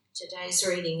Today's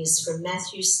reading is from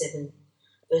Matthew 7,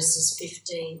 verses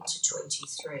 15 to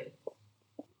 23.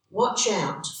 Watch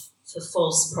out for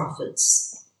false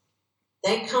prophets.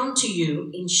 They come to you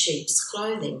in sheep's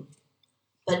clothing,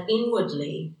 but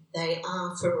inwardly they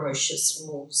are ferocious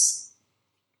wolves.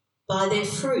 By their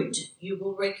fruit you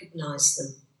will recognize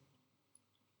them.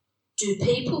 Do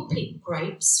people pick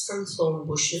grapes from thorn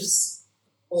bushes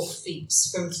or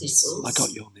figs from thistles? I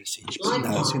got your message.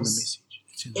 Likewise, No, it's in the message.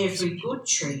 every good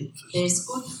tree bears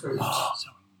good fruit,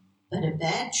 but a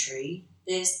bad tree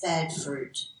bears bad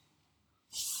fruit.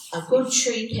 A good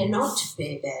tree cannot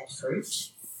bear bad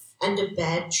fruit, and a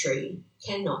bad tree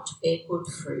cannot bear good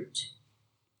fruit.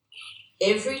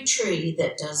 Every tree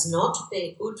that does not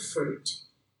bear good fruit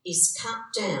is cut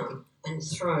down and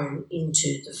thrown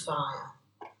into the fire.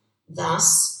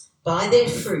 Thus, by their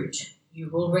fruit you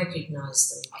will recognize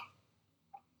them.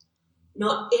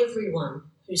 Not everyone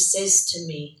who says to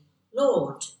me,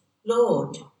 Lord,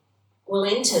 Lord, will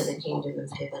enter the kingdom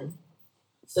of heaven,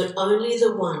 but only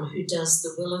the one who does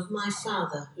the will of my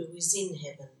Father who is in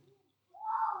heaven.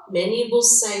 Many will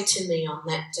say to me on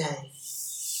that day,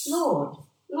 Lord,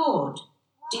 Lord,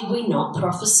 did we not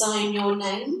prophesy in your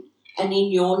name, and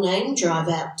in your name drive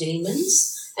out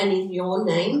demons, and in your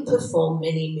name perform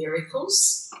many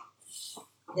miracles?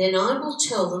 Then I will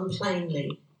tell them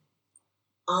plainly,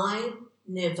 I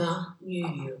never knew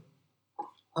you.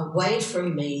 Away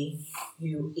from me,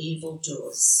 you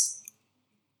evildoers.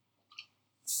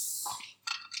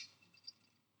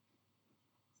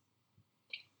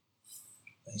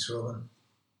 Thanks, Robin.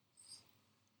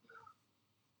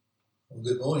 Well,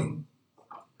 good morning.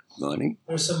 Morning.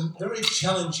 There are some very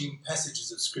challenging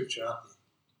passages of Scripture, aren't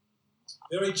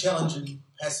there? Very challenging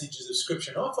passages of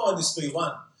Scripture. And I find this to be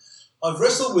one. I've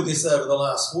wrestled with this over the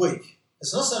last week.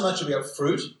 It's not so much about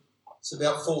fruit, it's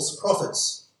about false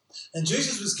prophets. And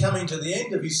Jesus was coming to the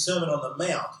end of his Sermon on the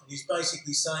Mount, and he's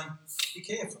basically saying, be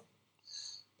careful.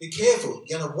 Be careful.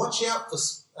 You're going to watch out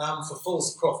for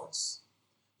false prophets.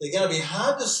 They're going to be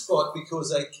hard to spot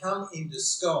because they come in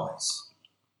disguise.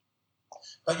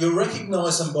 But you'll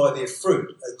recognise them by their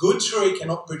fruit. A good tree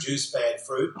cannot produce bad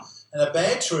fruit, and a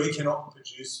bad tree cannot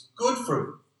produce good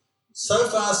fruit. So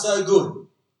far, so good.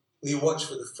 We watch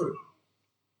for the fruit.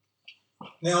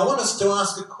 Now, I want us to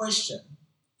ask a question.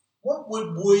 What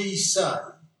would we say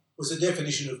was the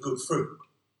definition of good fruit?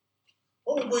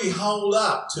 What would we hold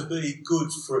up to be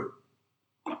good fruit?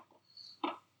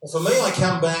 Well, for me, I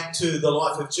come back to the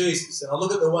life of Jesus, and I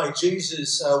look at the way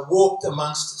Jesus walked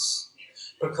amongst us,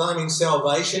 proclaiming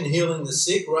salvation, healing the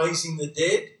sick, raising the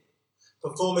dead,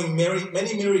 performing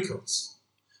many miracles,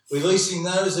 releasing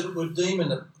those that were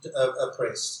demon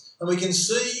oppressed. And we can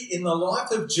see in the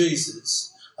life of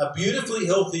Jesus a beautifully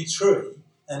healthy tree,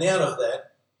 and out of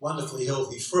that, wonderfully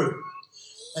healthy fruit.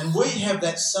 And we have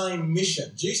that same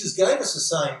mission. Jesus gave us the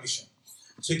same mission,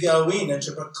 to go in and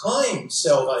to proclaim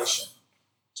salvation,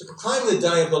 to proclaim the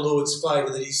day of the Lord's favour,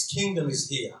 that his kingdom is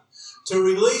here, to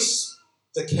release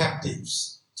the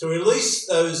captives, to release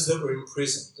those that were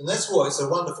imprisoned. And that's why it's a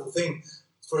wonderful thing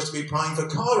for us to be praying for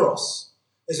Kairos,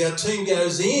 as our team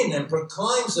goes in and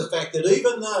proclaims the fact that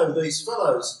even though these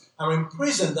fellows are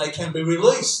imprisoned, they can be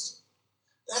released.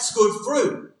 That's good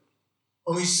fruit.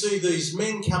 When we see these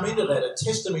men come into that, a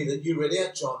testimony that you read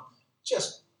out, John,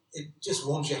 it just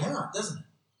warms your heart, doesn't it?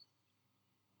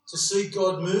 To see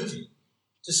God moving,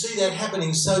 to see that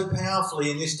happening so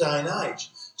powerfully in this day and age.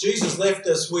 Jesus left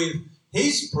us with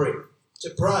his prayer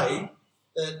to pray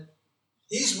that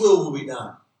his will be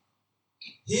done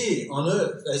here on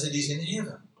earth as it is in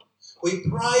heaven. We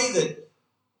pray that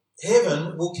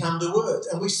heaven will come to earth,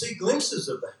 and we see glimpses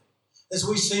of that as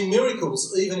we see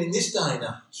miracles even in this day and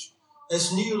age.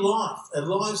 As new life, and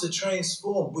lives are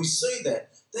transformed. We see that.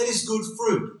 That is good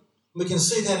fruit. We can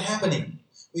see that happening.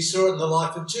 We saw it in the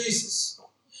life of Jesus.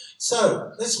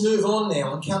 So let's move on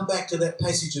now and come back to that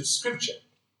passage of Scripture.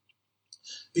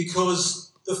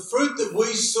 Because the fruit that we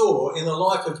saw in the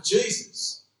life of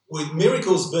Jesus, with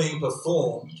miracles being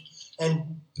performed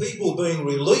and people being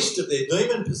released of their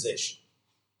demon possession,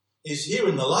 is here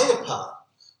in the later part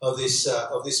of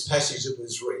this passage that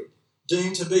was read,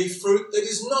 deemed to be fruit that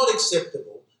is not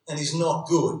acceptable and is not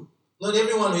good. Not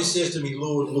everyone who says to me,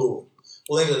 Lord, Lord,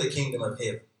 will enter the kingdom of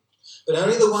heaven, but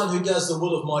only the one who does the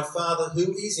will of my Father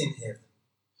who is in heaven.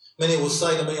 Many will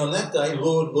say to me on that day,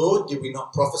 Lord, Lord, did we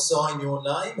not prophesy in your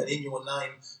name, and in your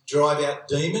name drive out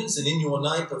demons, and in your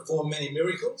name perform many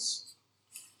miracles?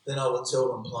 Then I will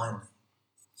tell them plainly,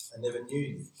 I never knew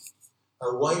you.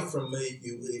 Away from me,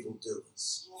 you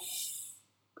evildoers.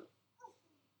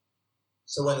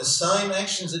 So when the same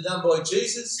actions are done by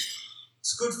Jesus,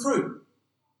 it's good fruit.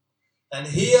 And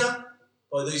here,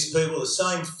 by these people the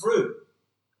same fruit,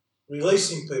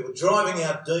 releasing people, driving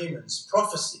out demons,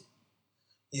 prophecy,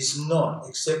 is not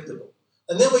acceptable.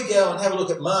 And then we go and have a look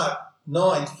at Mark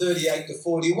 9:38 to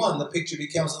 41. The picture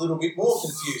becomes a little bit more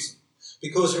confusing.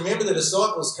 Because remember, the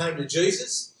disciples came to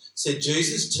Jesus, said,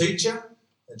 "Jesus, teacher."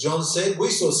 And John said, "We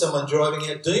saw someone driving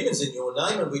out demons in your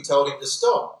name, and we told him to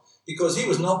stop, because he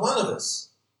was not one of us."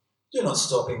 "Do not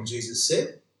stop him," Jesus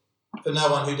said, "for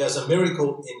no one who does a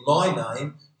miracle in my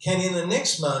name can in the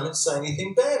next moment say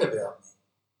anything bad about me.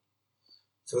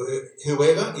 For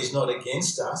whoever is not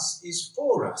against us is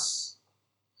for us.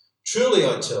 Truly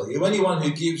I tell you, anyone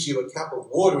who gives you a cup of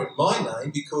water in my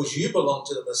name because you belong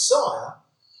to the Messiah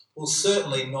will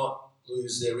certainly not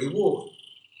lose their reward."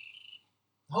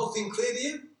 The whole thing clear to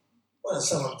you? Why don't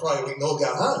someone pray we can all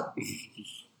go home?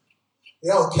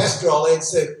 The old Castrol ad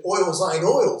said, "Oils ain't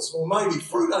oils." Well, maybe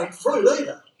fruit ain't fruit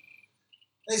either.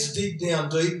 Let's dig down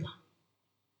deeper.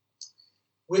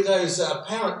 With those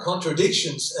apparent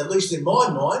contradictions, at least in my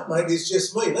mind, maybe it's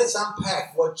just me, let's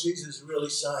unpack what Jesus is really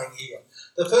saying here.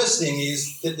 The first thing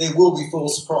is that there will be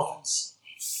false prophets.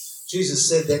 Jesus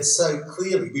said that so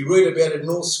clearly. We read about it in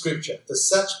all Scripture. "For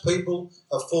such people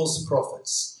are false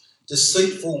prophets,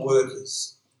 deceitful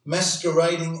workers,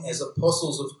 masquerading as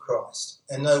apostles of Christ."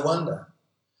 And no wonder,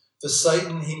 for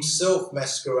Satan himself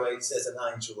masquerades as an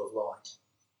angel of light.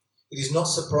 It is not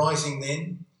surprising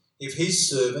then if his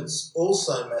servants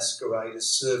also masquerade as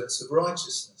servants of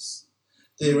righteousness.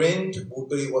 Their end will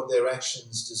be what their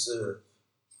actions deserve.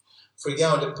 If we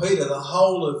go into Peter, the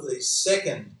whole of the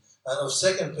second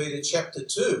Peter chapter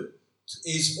 2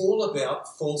 is all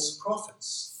about false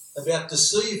prophets, about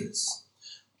deceivers.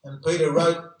 And Peter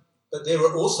wrote, "But there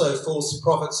are also false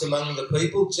prophets among the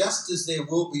people, just as there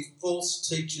will be false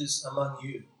teachers among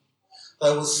you.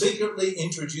 They will secretly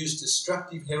introduce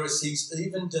destructive heresies,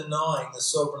 even denying the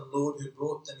sovereign Lord who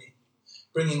brought them in,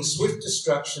 bringing swift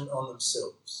destruction on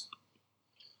themselves."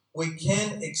 We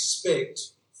can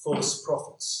expect false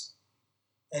prophets.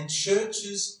 And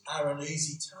churches are an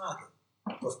easy target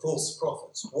for false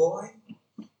prophets. Why?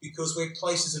 Because we're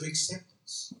places of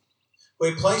acceptance.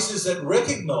 We're places that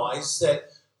recognise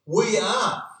that we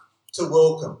are to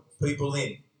welcome people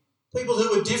in, people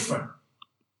who are different.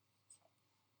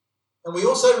 And we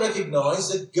also recognise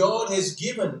that God has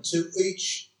given to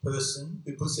each person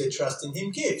who puts their trust in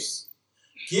him gifts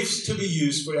to be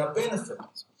used for our benefit.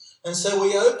 And so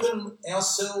we open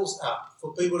ourselves up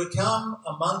for people to come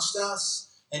amongst us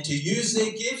and to use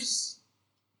their gifts,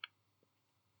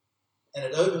 and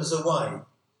it opens a way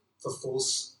for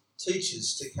false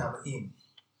teachers to come in.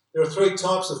 There are three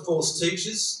types of false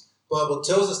teachers. The Bible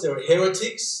tells us there are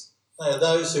heretics. They are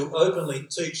those who openly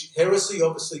teach heresy,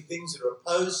 obviously things that are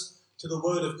opposed to the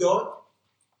Word of God.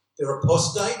 There are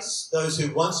apostates, those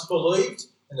who once believed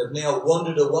and have now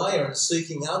wandered away and are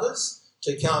seeking others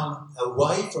to come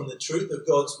away from the truth of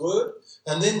God's Word.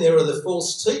 And then there are the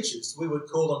false teachers. We would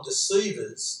call them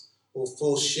deceivers or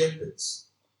false shepherds.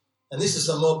 And this is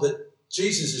the mob that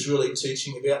Jesus is really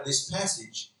teaching about in this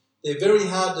passage. They're very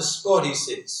hard to spot, he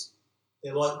says.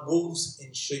 They're like wolves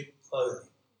in sheep clothing.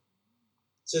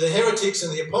 So the heretics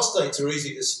and the apostates are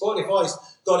easy to spot. If I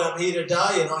got up here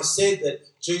today and I said that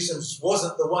Jesus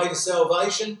wasn't the way to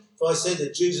salvation, if I said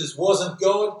that Jesus wasn't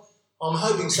God, I'm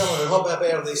hoping someone would hop up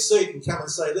out of their seat and come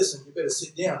and say, "Listen, you better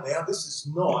sit down now. This is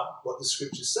not what the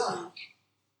Scriptures say."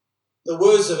 The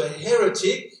words of a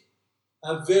heretic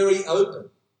are very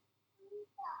open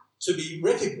to be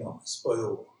recognised by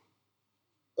all.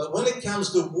 But when it comes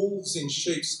to wolves in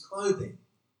sheep's clothing,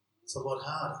 it's a lot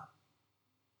harder.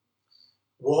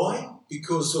 Why?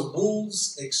 Because the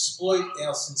wolves exploit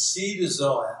our sincere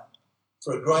desire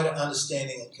for a greater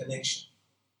understanding and connection.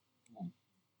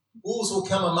 Wolves will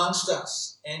come amongst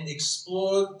us and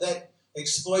exploit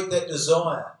that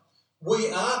desire.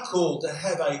 We are called to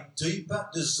have a deeper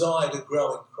desire to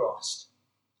grow in Christ.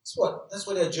 That's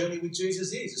what our journey with Jesus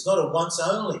is. It's not a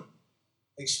once-only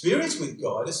experience with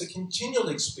God. It's a continual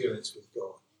experience with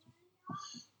God.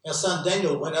 Our son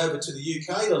Daniel went over to the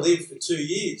UK to live for 2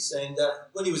 years, and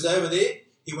when he was over there,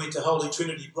 he went to Holy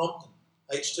Trinity Brompton,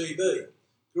 HTB,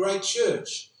 great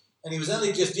church. And he was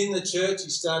only just in the church. He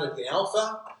started the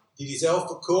Alpha, did his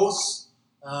Alpha course,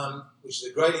 which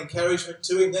is a great encouragement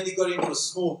to him. Then he got into a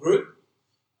small group,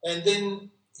 and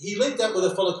then he linked up with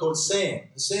a fellow called Sam.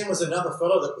 And Sam was another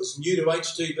fellow that was new to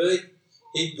HTB.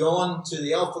 He'd gone to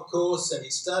the Alpha course, and he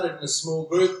started in a small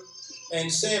group. And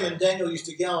Sam and Daniel used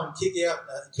to go and kick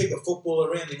a football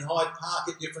around in Hyde Park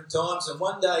at different times. And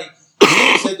one day,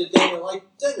 Sam said to Daniel, "Hey,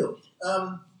 Daniel,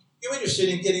 you're interested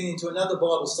in getting into another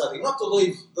Bible study, not to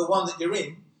leave the one that you're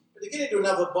in, but to get into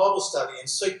another Bible study and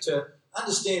seek to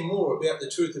understand more about the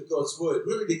truth of God's word,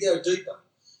 really to go deeper.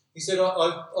 He said,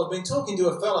 I've been talking to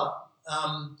a fella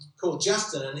called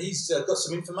Justin, and he's got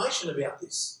some information about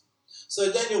this.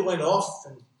 So Daniel went off,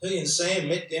 and he and Sam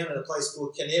met down at a place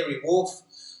called Canary Wharf,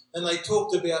 and they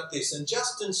talked about this. And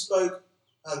Justin spoke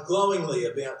glowingly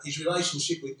about his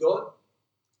relationship with God,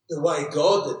 the way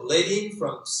God had led him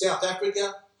from South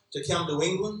Africa to come to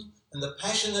England, and the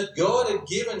passion that God had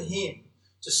given him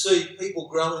to see people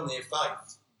grow in their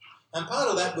faith. And part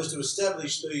of that was to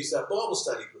establish these Bible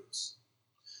study groups.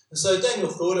 And so Daniel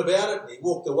thought about it, and he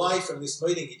walked away from this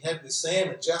meeting he'd had with Sam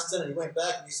and Justin, and he went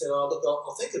back and he said, look,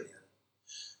 I'll think about it.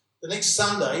 The next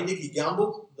Sunday, Nicky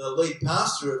Gumbel, the lead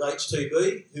pastor of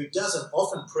HTB, who doesn't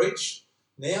often preach,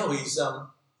 now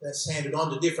that's handed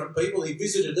on to different people, he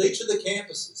visited each of the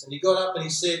campuses, and he got up and he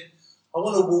said, I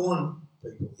want to warn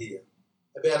people here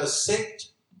about a sect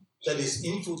that is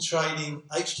infiltrating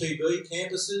HTB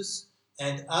campuses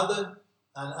and other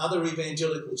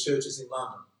evangelical churches in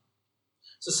London.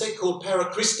 It's a sect called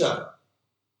Parachristo.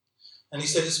 And he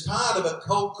said it's part of a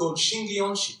cult called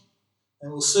Shingionshi.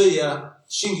 And we'll see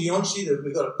Shingionshi,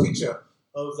 we've got a picture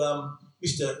of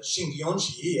Mr.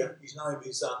 Shingionshi here. His name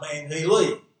is Man He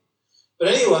Lee. But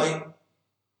anyway,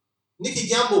 Nicky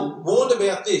Gumbel warned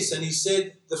about this, and he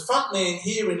said the front man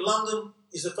here in London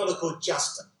is a fellow called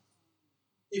Justin.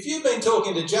 If you've been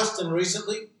talking to Justin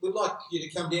recently, we'd like you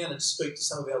to come down and speak to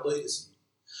some of our leaders here.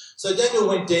 So Daniel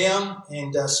went down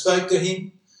and spoke to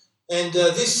him, and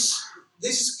this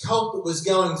cult that was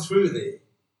going through there,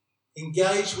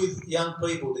 engaged with young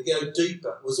people to go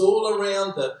deeper, was all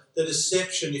around the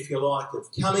deception, if you like, of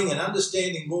coming and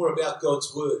understanding more about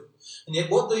God's word. And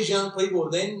yet what these young people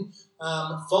were then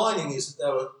finding is that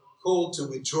they were called to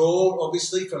withdraw,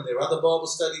 obviously, from their other Bible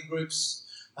study groups,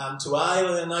 to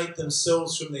alienate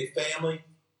themselves from their family,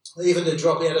 even to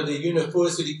drop out of their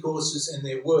university courses and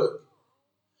their work,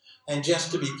 and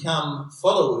just to become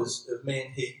followers of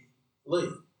Man He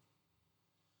Lee.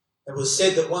 It was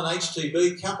said that one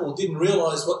HTB couple didn't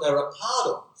realise what they were a part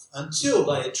of until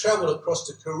they had travelled across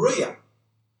to Korea,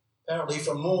 apparently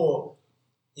for more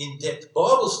in-depth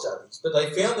Bible studies, but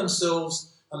they found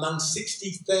themselves among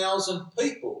 60,000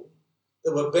 people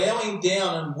that were bowing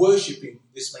down and worshipping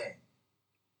this man.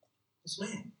 This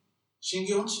man,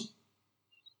 Shingionshi.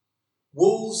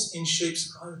 Wolves in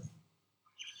sheep's clothing.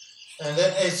 And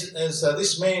as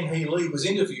this Man He Lee was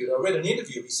interviewed, I read an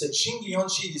interview, he said,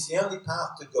 Shingionshi is the only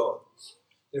path to God.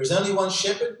 There is only one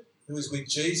shepherd who is with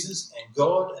Jesus and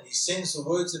God, and he sends the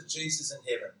words of Jesus in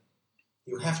heaven.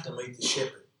 You have to meet the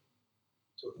shepherd.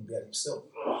 Talking about himself.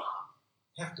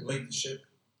 You have to meet the shepherd.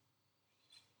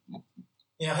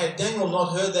 Now, had Daniel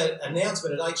not heard that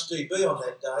announcement at HTB on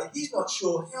that day, he's not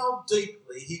sure how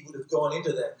deeply he would have gone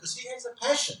into that, because he has a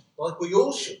passion, like we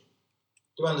all should,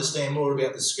 to understand more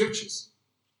about the scriptures.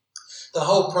 The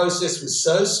whole process was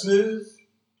so smooth,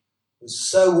 was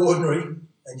so ordinary,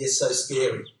 and yet so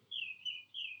scary.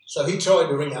 So he tried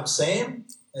to ring up Sam,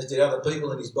 as did other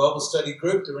people in his Bible study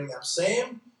group, to ring up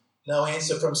Sam. No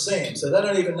answer from Sam. So they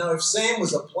don't even know if Sam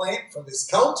was a plant from this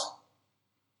cult,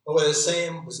 or whether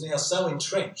Sam was now so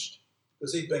entrenched,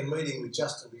 because he'd been meeting with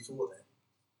Justin before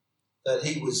that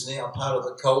he was now part of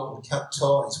the cult and cut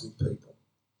ties with people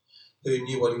who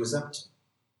knew what he was up to.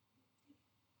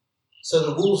 So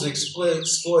the wolves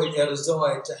exploit our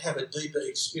desire to have a deeper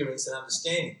experience and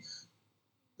understanding.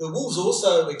 The wolves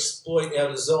also exploit our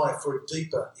desire for a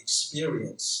deeper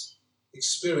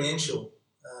experiential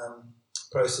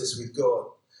process with God.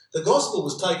 The gospel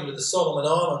was taken to the Solomon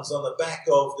Islands on the back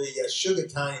of the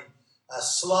sugarcane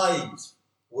slave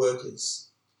workers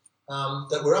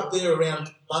that were up there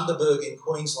around Bundaberg in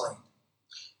Queensland.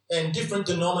 And different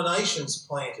denominations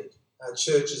planted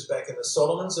churches back in the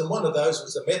Solomons, and one of those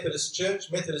was the Methodist Church.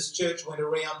 Methodist Church went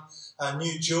around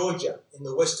New Georgia in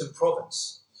the Western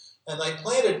Province. And they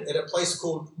planted at a place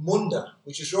called Munda,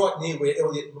 which is right near where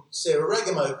Elliot and Sarah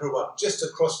Ragamo grew up, just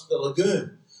across the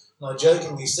lagoon. And I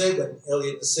jokingly said when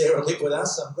Elliot and Sarah lived with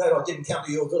us, I'm glad I didn't come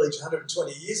to your village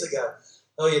 120 years ago.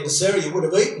 Elliot and Sarah, you would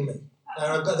have eaten me. They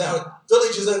were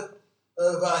villages of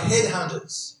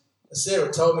headhunters. And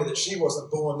Sarah told me that she wasn't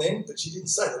born then, but she didn't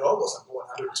say that I wasn't born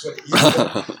 120 years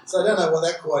ago. So I don't know what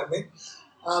that quite meant.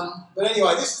 But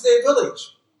anyway, this is their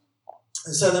village.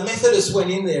 And so the Methodists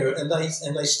went in there and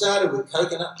they started with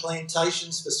coconut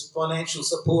plantations for financial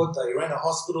support. They ran a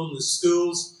hospital, the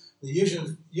schools,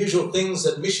 the usual things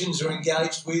that missions are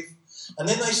engaged with. And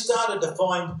then they started to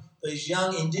find these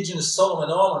young Indigenous Solomon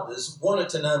Islanders wanted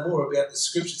to know more about the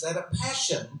scriptures. They had a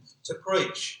passion to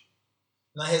preach.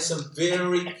 And they had some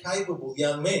very capable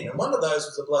young men. And one of those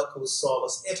was a bloke called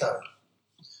Silas Etto.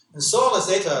 And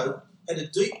Silas Etto had a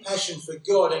deep passion for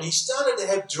God, and he started to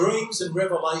have dreams and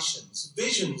revelations,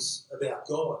 visions about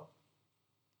God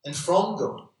and from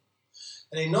God.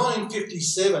 And in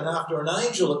 1957, after an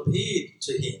angel appeared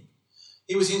to him,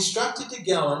 he was instructed to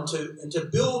go and to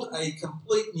build a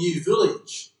complete new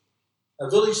village, a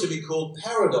village to be called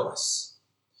Paradise.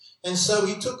 And so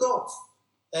he took off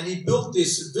and he built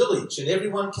this village, and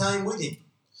everyone came with him.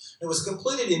 It was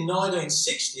completed in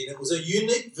 1960, and it was a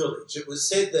unique village. It was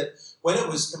said that when it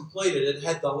was completed, it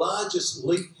had the largest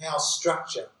leaf house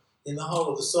structure in the whole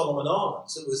of the Solomon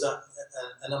Islands. It was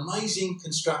an amazing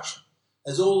construction.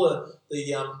 As all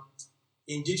the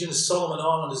indigenous Solomon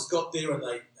Islanders got there, and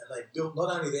they built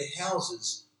not only their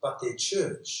houses but their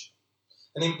church.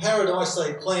 And in Paradise,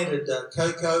 they planted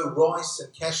cocoa, rice,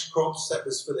 and cash crops. That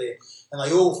was for their, and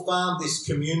they all farmed this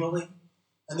communally.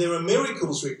 And there were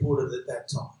miracles reported at that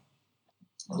time.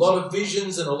 A lot of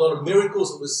visions and a lot of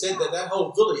miracles. It was said that that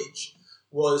whole village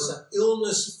was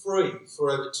illness-free for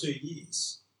over 2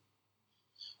 years.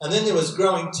 And then there was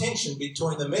growing tension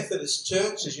between the Methodist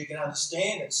Church, as you can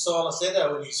understand, and Silas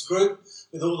Edo and his group,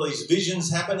 with all these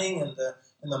visions happening, and the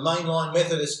mainline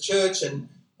Methodist Church. And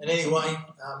anyway,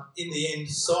 in the end,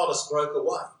 Silas broke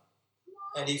away.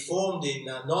 And he formed in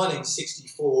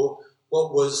 1964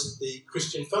 what was the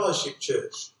Christian Fellowship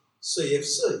Church,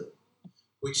 CFC,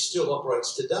 which still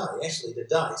operates today. Actually,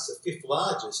 today it's the fifth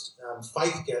largest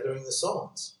faith gathering in the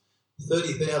Solomons.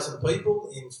 30,000 people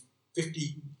in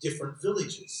 50 different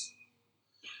villages.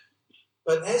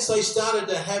 But as they started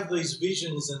to have these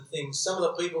visions and things, some of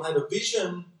the people had a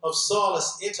vision of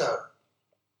Silas Eto,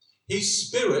 his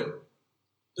spirit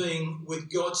being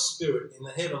with God's spirit in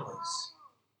the heavenlies.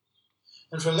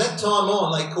 And from that time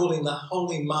on, they called him the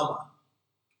Holy Mama.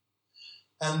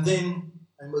 And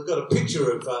we've got a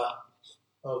picture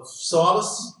of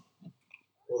Silas,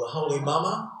 or the Holy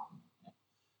Mama.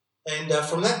 And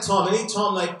from that time, any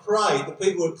time they prayed, the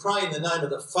people would pray in the name of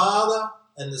the Father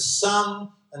and the Son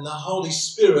and the Holy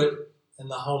Spirit and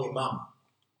the Holy Mama.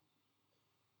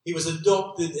 He was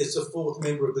adopted as the fourth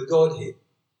member of the Godhead.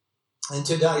 And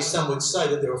today some would say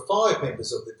that there are 5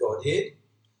 members of the Godhead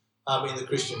in the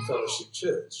Christian Fellowship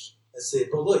Church. That's their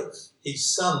belief. His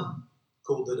Son,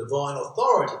 called the Divine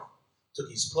Authority, took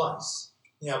his place.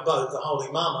 Now, both the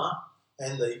Holy Mama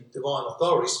and the Divine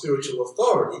Authority, spiritual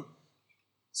authority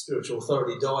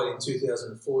died in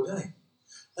 2014.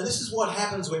 And this is what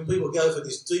happens when people go for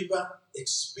this deeper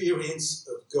experience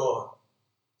of God.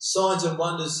 Signs and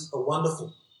wonders are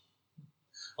wonderful.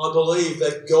 I believe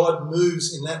that God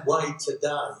moves in that way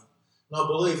today. And I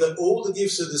believe that all the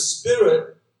gifts of the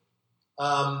Spirit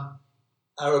are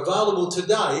available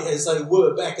today as they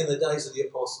were back in the days of the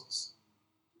apostles.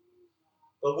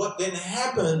 But what then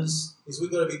happens is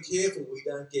we've got to be careful we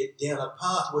don't get down a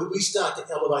path where we start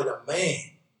to elevate a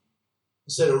man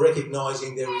instead of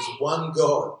recognising there is one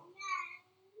God,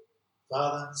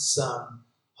 Father, Son,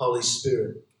 Holy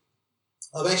Spirit.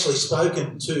 I've actually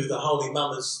spoken to the Holy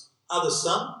Mama's other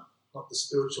son, not the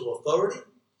spiritual authority,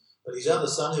 but his other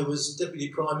son, who was Deputy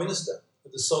Prime Minister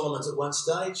of the Solomons at one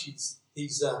stage.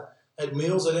 He's had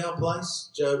meals at our place,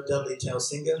 Joe Dudley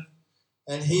Tausinger,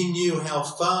 and he knew how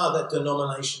far that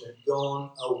denomination had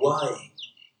gone away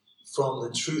from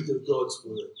the truth of God's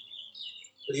word.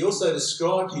 But he also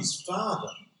described his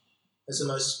father as the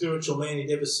most spiritual man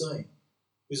he'd ever seen.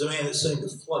 He was a man that seemed to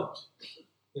float.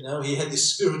 You know, he had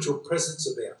this spiritual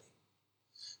presence about him.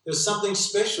 There was something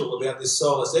special about this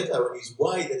Silas Eto and his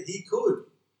way that he could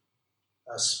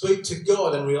speak to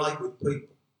God and relate with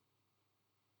people.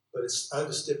 But it's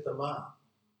overstepped the mark.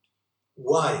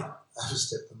 Way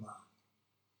overstepped the mark.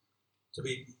 To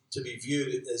be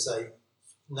viewed as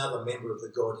another member of the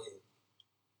Godhead.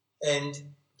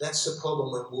 And that's the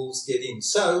problem when wolves get in.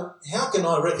 So how can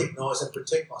I recognise and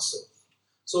protect myself?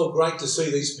 It's all great to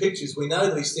see these pictures. We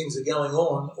know these things are going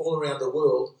on all around the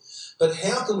world. But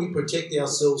how can we protect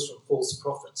ourselves from false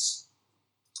prophets?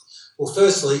 Well,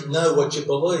 firstly, know what you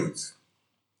believe.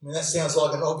 I mean, that sounds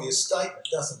like an obvious statement,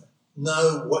 doesn't it?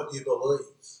 Know what you believe.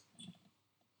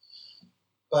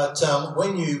 But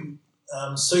when you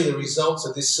see the results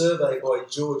of this survey by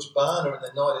George Barner in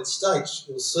the United States,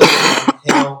 you'll see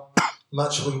how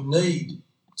much we need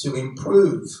to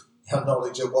improve our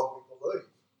knowledge of what we believe.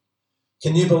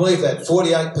 Can you believe that?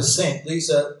 48%, these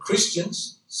are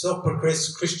Christians,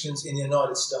 self-professed Christians in the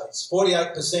United States.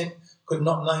 48% could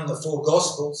not name the 4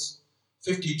 Gospels.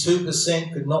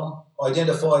 52% could not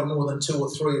identify more than 2 or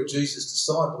 3 of Jesus'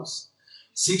 disciples.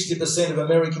 60% of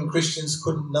American Christians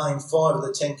couldn't name 5 of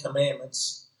the 10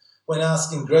 Commandments. When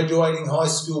asking graduating high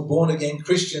school born-again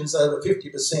Christians, over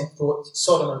 50% thought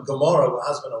Sodom and Gomorrah were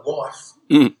husband and wife.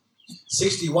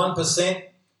 61%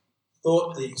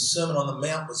 thought the Sermon on the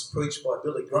Mount was preached by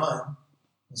Billy Graham,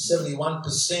 and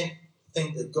 71%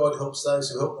 think that God helps those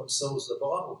who help themselves, the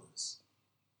Bible does.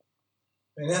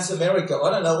 I mean, that's America. I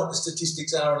don't know what the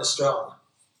statistics are in Australia.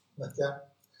 Okay?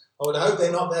 I would hope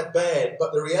they're not that bad,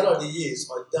 but the reality is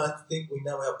I don't think we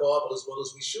know our Bible as well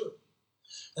as we should.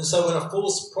 And so when a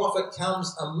false prophet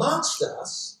comes amongst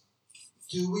us,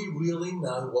 do we really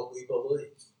know what we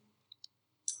believe?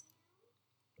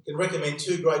 I can recommend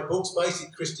two great books,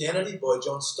 Basic Christianity by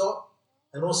John Stott,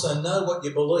 and also Know What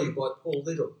You Believe by Paul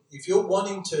Little. If you're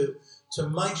wanting to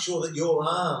make sure that you're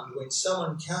armed when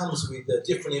someone comes with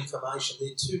different information,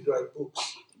 they're two great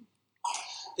books.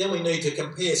 Then we need to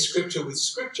compare Scripture with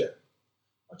Scripture.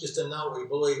 Not just to know what we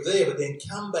believe there, but then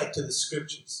come back to the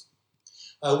Scriptures.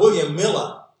 William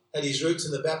Miller had his roots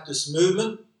in the Baptist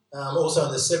movement, also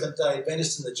in the Seventh-day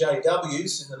Adventists and the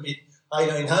JWs in the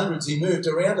mid-1800s. He moved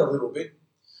around a little bit.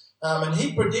 And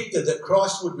he predicted that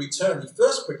Christ would return. He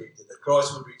first predicted that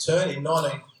Christ would return in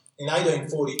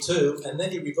 1842, and then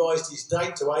he revised his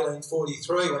date to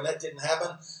 1843 when that didn't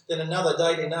happen. Then another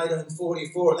date in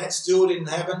 1844, and that still didn't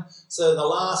happen. So the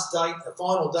last date, the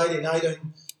final date in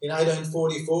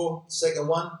 1844, second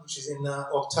one, which is in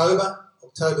October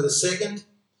the 2nd.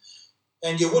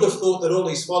 And you would have thought that all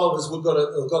his followers would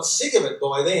have got sick of it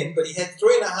by then, but he had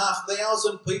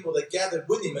 3,500 people that gathered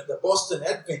with him at the Boston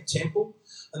Advent Temple,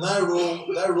 and they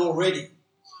were all ready.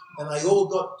 And they all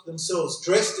got themselves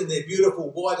dressed in their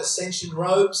beautiful white ascension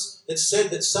robes. It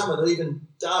said that some had even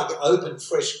dug open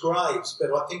fresh graves,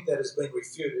 but I think that has been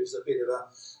refuted as a bit of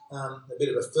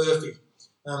a furphy,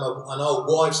 an old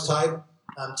wives' tale.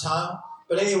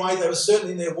 But anyway, they were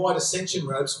certainly in their white ascension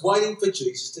robes, waiting for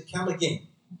Jesus to come again.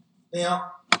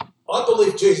 Now, I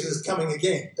believe Jesus is coming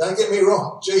again. Don't get me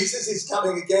wrong. Jesus is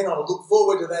coming again. I look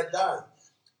forward to that day.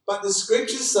 But the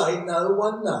Scriptures say no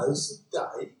one knows the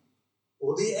day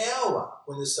or the hour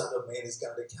when the Son of Man is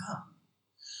going to come.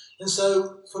 And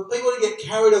so for people to get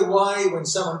carried away when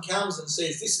someone comes and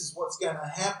says this is what's going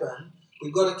to happen,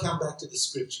 we've got to come back to the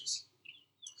Scriptures.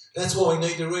 That's why we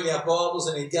need to read our Bibles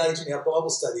and engage in our Bible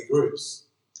study groups.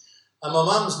 My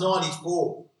mum's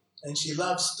 94 and she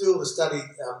loves still to study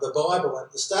the Bible.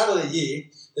 At the start of the year,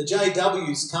 the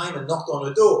JWs came and knocked on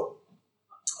her door.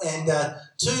 And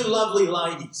two lovely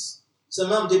ladies. So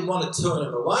Mum didn't want to turn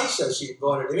them away, so she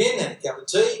invited them in, had a cup of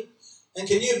tea. And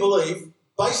can you believe,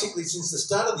 basically since the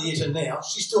start of the year to now,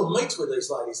 she still meets with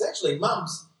these ladies. Actually,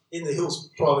 Mum's in the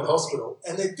Hills Private Hospital,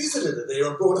 and they visited her there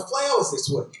and brought her flowers this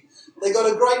week. They got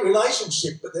a great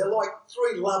relationship, but they're like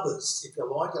three lovers, if you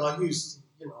like. And I use,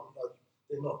 they're not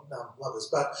lovers,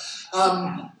 but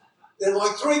they're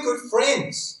like three good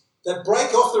friends that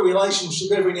break off the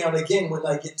relationship every now and again when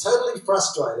they get totally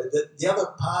frustrated that the other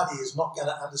party is not going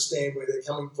to understand where they're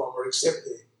coming from or accept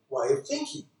their way of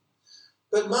thinking.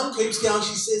 But Mum keeps going,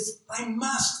 she says, they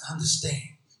must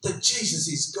understand that Jesus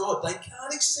is God. They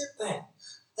can't accept that.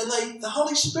 And the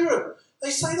Holy Spirit,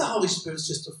 they say the Holy Spirit's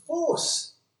just a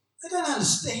force. They don't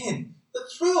understand the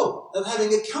thrill of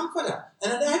having a comforter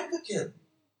and an advocate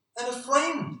and a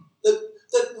friend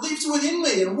that lives within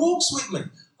me and walks with me.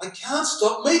 I can't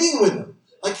stop meeting with them.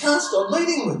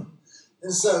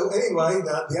 And so anyway,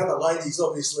 the other ladies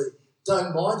obviously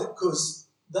don't mind it because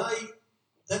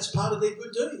that's part of their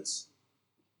good deeds.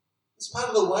 It's part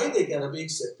of the way they're going to be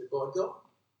accepted by God.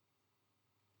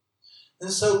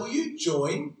 And so will you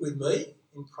join with me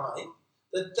in praying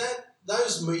that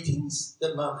those meetings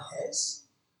that Mum has,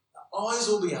 eyes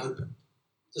will be opened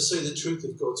to see the truth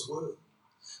of God's word.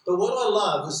 But what I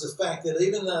love is the fact that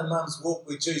even though Mum's walked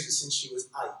with Jesus since she was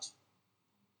 8,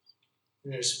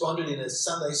 and responded in a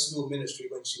Sunday school ministry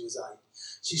when she was 8,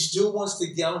 she still wants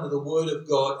to go into the Word of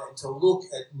God and to look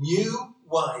at new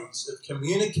ways of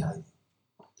communicating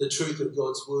the truth of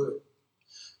God's Word.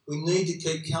 We need to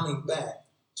keep coming back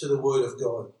to the Word of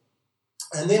God.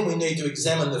 And then we need to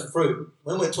examine the fruit.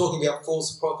 When we're talking about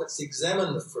false prophets,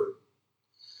 examine the fruit.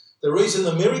 The reason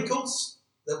the miracles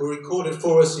that were recorded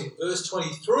for us in verse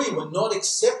 23 were not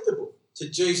acceptable to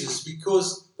Jesus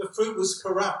because the fruit was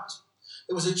corrupt.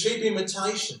 It was a cheap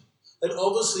imitation that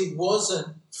obviously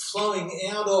wasn't flowing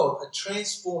out of a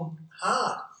transformed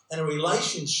heart and a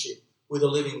relationship with a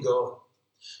living God.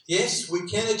 Yes, we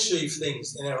can achieve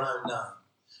things in our own name.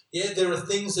 Yeah, there are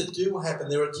things that do happen.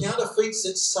 There are counterfeits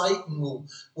that Satan will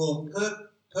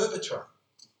perpetrate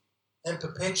and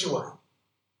perpetuate.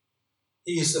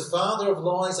 He is the father of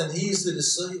lies and he is the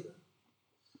deceiver.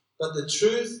 But the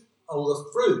truth or the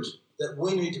fruit that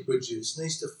we need to produce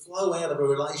needs to flow out of a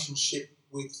relationship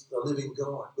with the living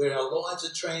God, where our lives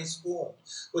are transformed,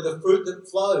 where the fruit that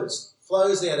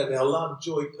flows out of our love,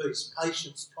 joy, peace,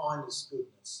 patience, kindness,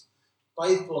 goodness,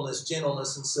 faithfulness,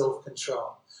 gentleness and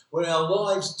self-control, where our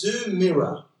lives do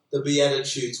mirror the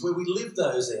Beatitudes, where we live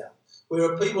those out, where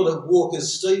are people that walk,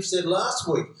 as Steve said last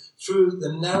week, through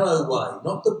the narrow way,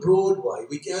 not the broad way.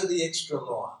 We go the extra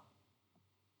mile.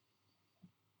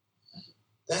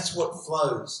 That's what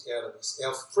flows out of us.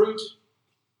 Our fruit,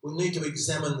 we need to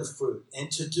examine the fruit. And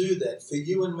to do that, for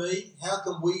you and me, how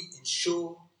can we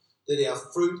ensure that our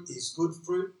fruit is good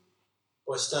fruit?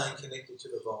 By staying connected to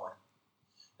the vine.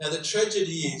 Now, the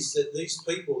tragedy is that these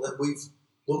people that we've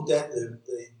looked at, the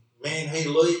man He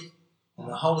Lee and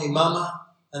the Holy Mama,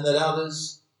 and that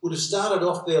others would have started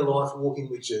off their life walking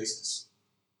with Jesus.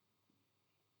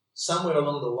 Somewhere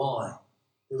along the line,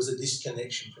 there was a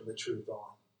disconnection from the true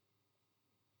vine.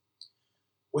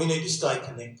 We need to stay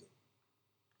connected.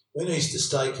 We need to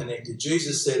stay connected.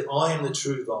 Jesus said, I am the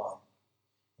true vine,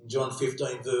 in John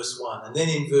 15, verse 1. And then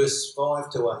in verse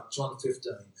 5 to 8, John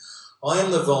 15, I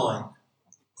am the vine,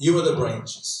 you are the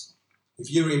branches.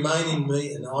 If you remain in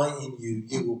me and I in you,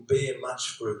 you will bear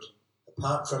much fruit.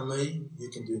 Apart from me, you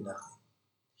can do nothing.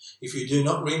 If you do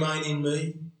not remain in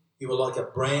me, you are like a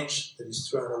branch that is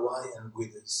thrown away and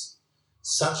withers.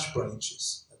 Such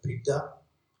branches are picked up,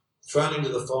 thrown into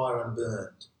the fire and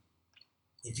burned.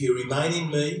 If you remain in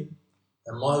me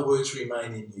and my words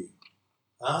remain in you,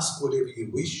 ask whatever you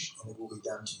wish and it will be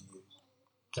done to you,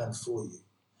 done for you.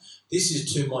 This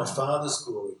is to my Father's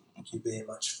glory that you bear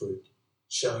much fruit,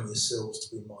 showing yourselves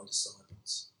to be my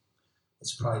disciples.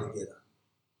 Let's pray together.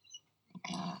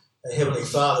 Heavenly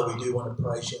Father, we do want to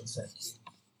praise you and thank you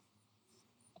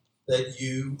that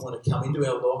you want to come into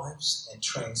our lives and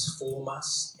transform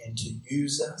us and to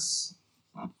use us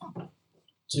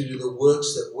to do the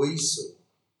works that we saw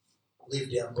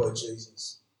lived out by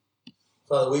Jesus.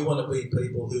 Father, we want to be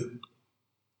people who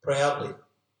proudly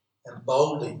and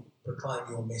boldly proclaim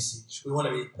your message. We want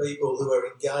to be people who are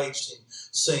engaged in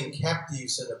seeing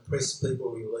captives and oppressed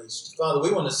people released. Father,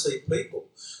 we want to see people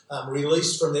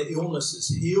released from their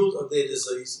illnesses, healed of their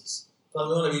diseases.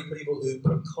 Father, we want to be people who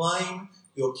proclaim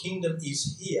your kingdom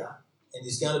is here and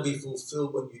is going to be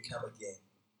fulfilled when you come again.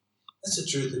 That's the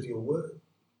truth of your word.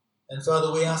 And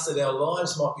Father, we ask that our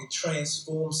lives might be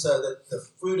transformed so that the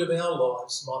fruit of our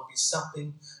lives might be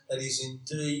something that is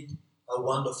indeed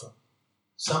wonderful,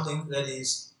 something that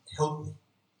is healthy,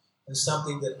 and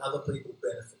something that other people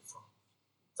benefit from.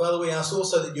 Father, we ask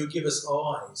also that you give us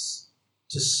eyes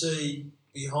to see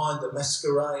behind the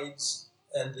masquerades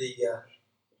and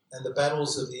the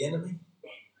battles of the enemy.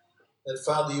 That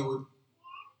Father, you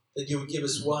would give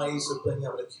us ways of being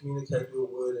able to communicate your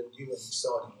word in new and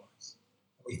exciting ways.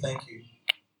 And we thank you.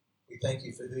 We thank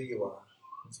you for who you are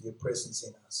and for your presence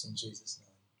in us. In Jesus'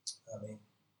 name. Amen.